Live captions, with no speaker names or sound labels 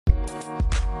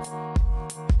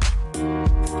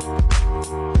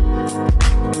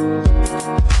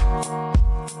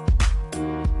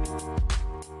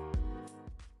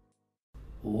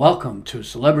Welcome to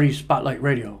Celebrity Spotlight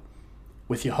Radio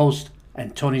with your host,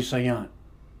 Anthony Sayan.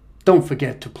 Don't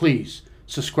forget to please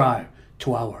subscribe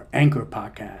to our Anchor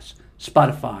podcast,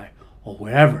 Spotify, or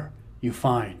wherever you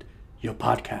find your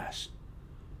podcast.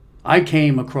 I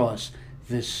came across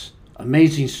this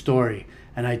amazing story,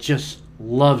 and I just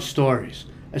love stories,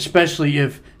 especially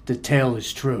if the tale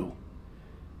is true.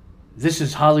 This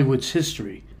is Hollywood's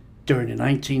history during the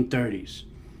 1930s.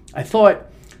 I thought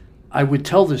I would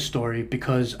tell this story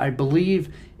because I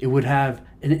believe it would have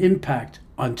an impact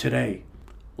on today.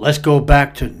 Let's go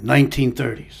back to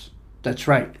 1930s. That's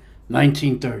right,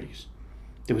 1930s.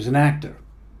 There was an actor.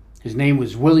 His name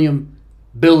was William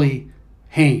Billy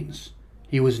Haines.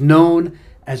 He was known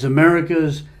as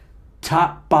America's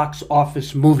top box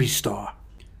office movie star.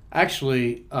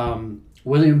 Actually,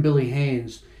 William Billy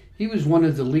Haines, he was one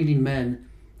of the leading men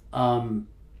in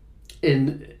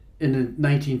the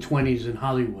 1920s in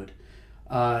Hollywood.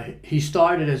 He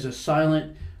started as a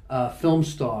silent film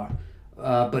star,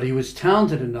 but he was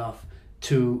talented enough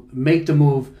to make the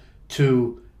move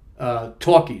to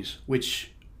talkies,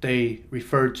 which they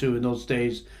referred to in those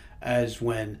days as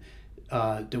when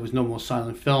there was no more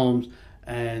silent films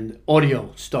and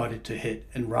audio started to hit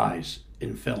and rise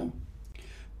in film.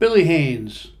 Billy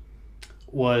Haines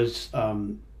was,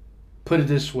 put it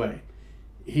this way,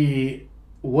 he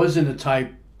wasn't a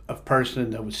type of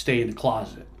person that would stay in the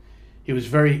closet. He was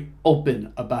very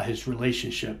open about his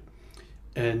relationship.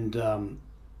 And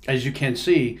as you can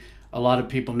see, a lot of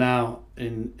people now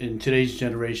in today's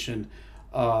generation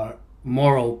are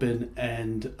more open,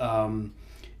 and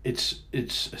it's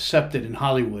accepted in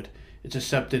Hollywood. It's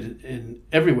accepted in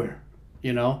everywhere,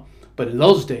 you know. But in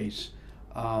those days,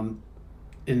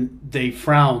 they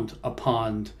frowned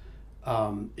upon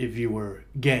if you were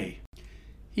gay.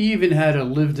 He even had a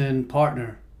lived-in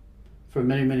partner for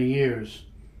many, many years.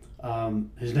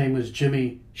 His name was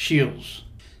Jimmy Shields.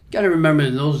 You got to remember,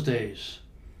 in those days,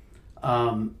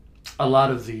 a lot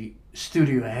of the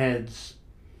studio heads,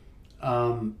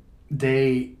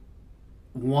 they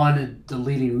wanted the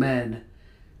leading men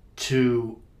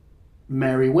to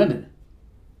marry women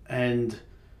and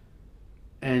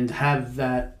have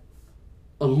that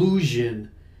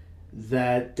illusion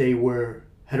that they were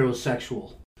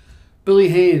heterosexual. Billy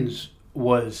Haines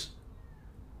was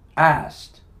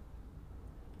asked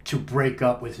to break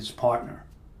up with his partner,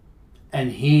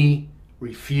 and he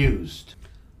refused.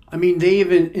 I mean, they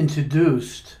even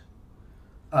introduced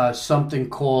something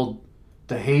called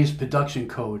the Hays Production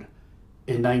Code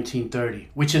in 1930,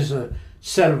 which is a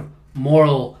set of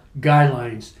moral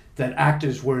guidelines that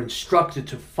actors were instructed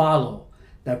to follow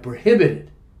that prohibited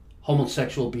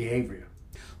homosexual behavior.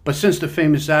 But since the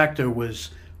famous actor was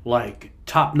like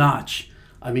top notch,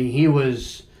 I mean, he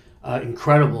was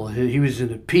incredible. He was in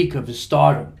the peak of his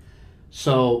stardom.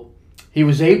 So he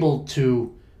was able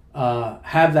to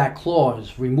have that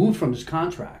clause removed from his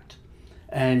contract,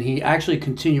 and he actually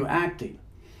continued acting.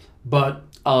 But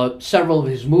several of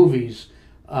his movies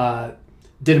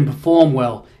didn't perform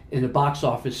well in the box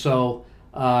office, so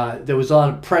there was a lot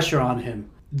of pressure on him.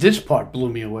 This part blew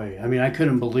me away. I mean, I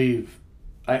couldn't believe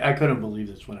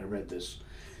this when I read this.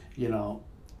 You know,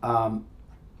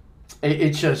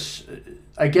 it just,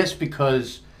 I guess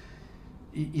because,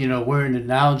 you know, we're in the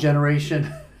now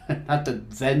generation, not the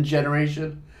then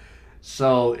generation.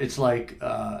 So it's like,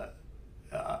 I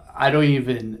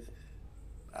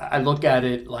look at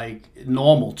it like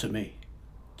normal to me.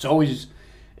 It's always,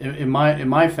 in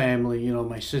my family, you know,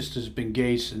 my sister's been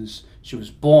gay since she was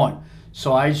born.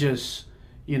 So I just,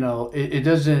 you know, it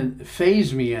doesn't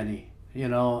faze me any, you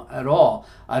know, at all.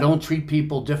 I don't treat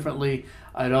people differently.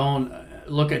 I don't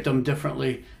look at them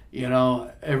differently. You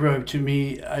know, to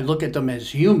me, I look at them as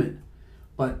human.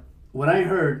 But when I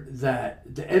heard that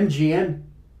the MGM,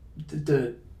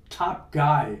 the top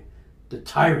guy, the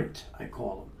tyrant, I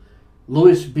call him,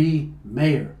 Louis B.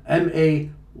 Mayer,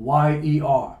 Mayer,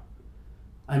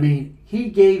 I mean, he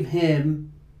gave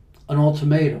him an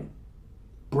ultimatum.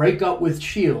 Break up with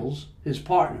Shields, his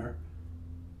partner,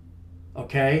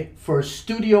 okay, for a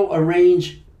studio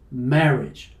arranged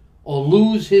marriage or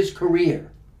lose his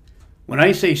career. When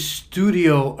I say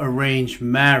studio arranged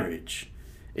marriage,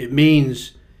 it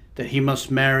means that he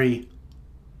must marry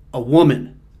a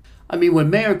woman. I mean, when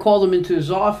Mayer called him into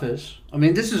his office, I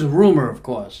mean, this is a rumor, of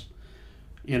course,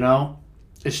 you know,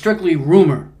 it's strictly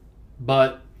rumor,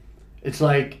 but it's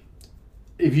like,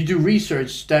 if you do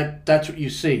research, that's what you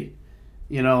see,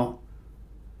 you know,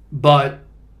 but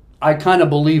I kind of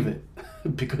believe it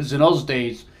because in those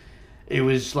days it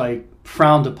was like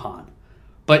frowned upon.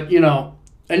 But, you know,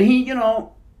 and he, you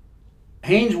know,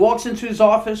 Haines walks into his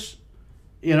office,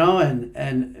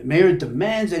 and Mayor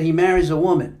demands that he marries a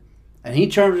woman. And he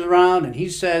turns around and he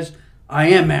says, I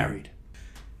am married.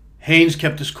 Haines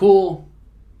kept his cool.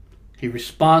 He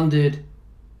responded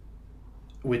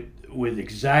with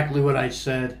exactly what I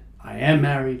said. I am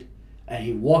married. And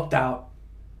he walked out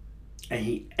and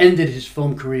he ended his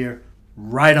film career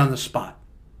right on the spot.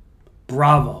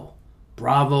 Bravo.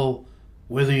 Bravo,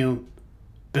 William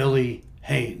Billy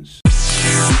Haines.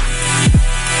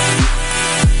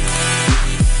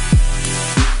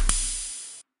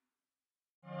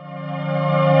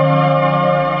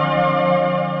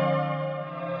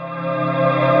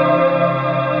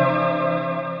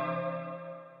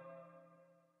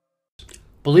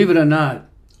 Believe it or not,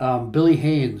 Billy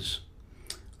Haines,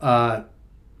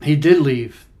 he did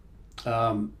leave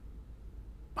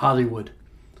Hollywood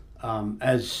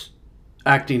as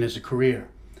acting as a career.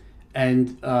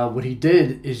 And what he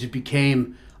did is he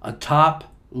became a top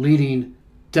leading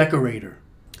decorator.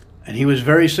 And he was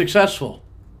very successful,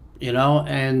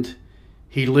 and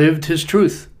he lived his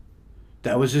truth.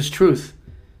 That was his truth.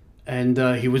 And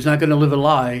he was not going to live a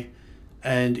lie.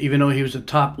 And even though he was a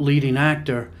top leading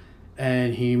actor,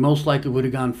 and he most likely would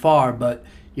have gone far, but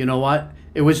you know what?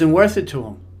 It wasn't worth it to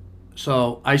him.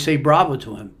 So I say bravo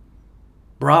to him.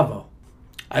 Bravo.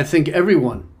 I think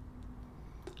everyone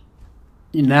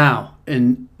now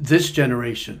in this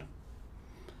generation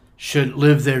should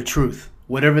live their truth,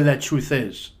 whatever that truth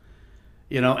is,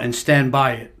 and stand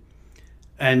by it.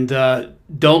 And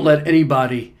don't let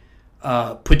anybody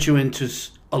put you into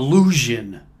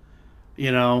illusion,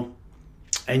 and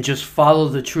just follow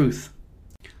the truth.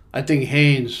 I think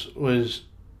Haines was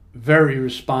very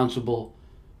responsible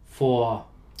for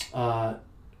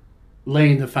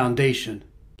laying the foundation.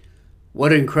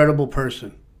 What an incredible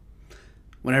person.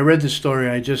 When I read this story,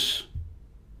 I just,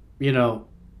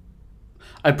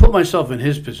 I put myself in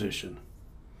his position.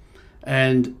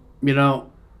 And, even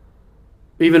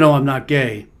though I'm not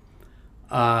gay,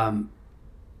 I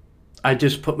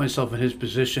just put myself in his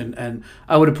position, and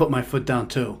I would have put my foot down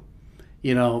too,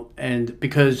 and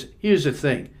because here's the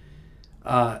thing.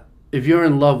 If you're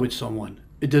in love with someone,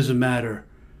 it doesn't matter.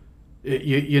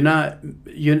 You're not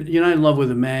in love with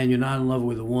a man. You're not in love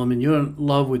with a woman. You're in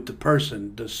love with the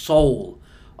person, the soul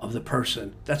of the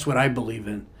person. That's what I believe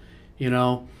in,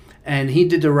 And he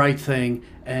did the right thing,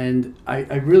 and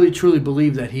I really truly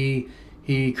believe that he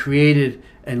created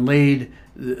and laid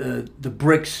the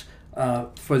bricks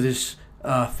for this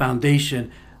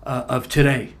foundation of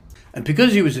today. And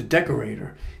because he was a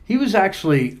decorator, he was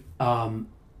actually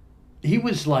he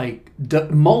was like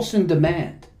most in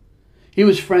demand. He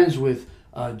was friends with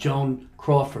Joan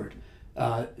Crawford.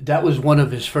 That was one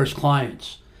of his first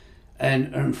clients.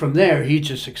 And from there, he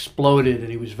just exploded, and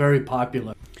he was very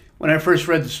popular. When I first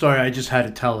read the story, I just had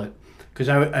to tell it, because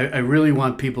I really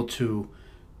want people to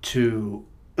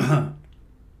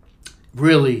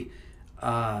really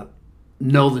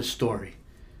know this story,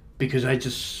 because I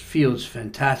just feel it's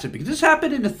fantastic. Because this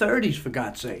happened in the 30s, for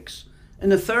God's sakes. In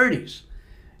the 30s.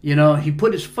 He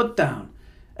put his foot down,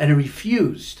 and he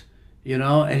refused,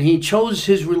 and he chose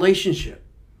his relationship.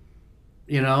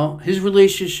 His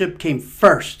relationship came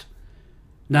first,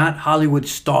 not Hollywood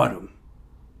stardom.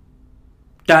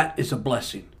 That is a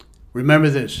blessing.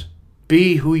 Remember this: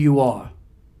 be who you are.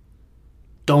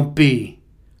 Don't be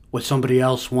what somebody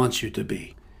else wants you to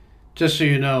be. Just so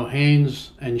you know,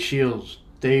 Haines and Shields,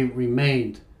 they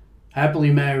remained happily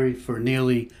married for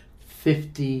nearly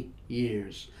 50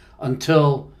 years.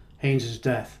 Until Haines'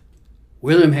 death.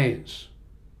 William Haines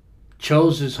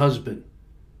chose his husband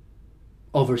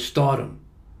over stardom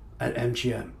at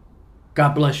MGM.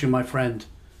 God bless you, my friend.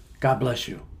 God bless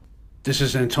you. This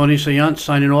is Antonio Sayant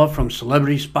signing off from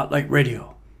Celebrity Spotlight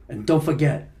Radio. And don't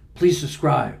forget, please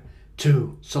subscribe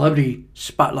to Celebrity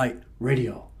Spotlight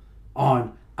Radio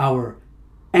on our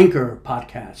Anchor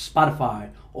podcast, Spotify,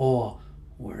 or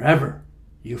wherever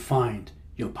you find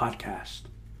your podcast.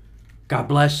 God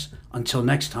bless. Until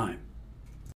next time.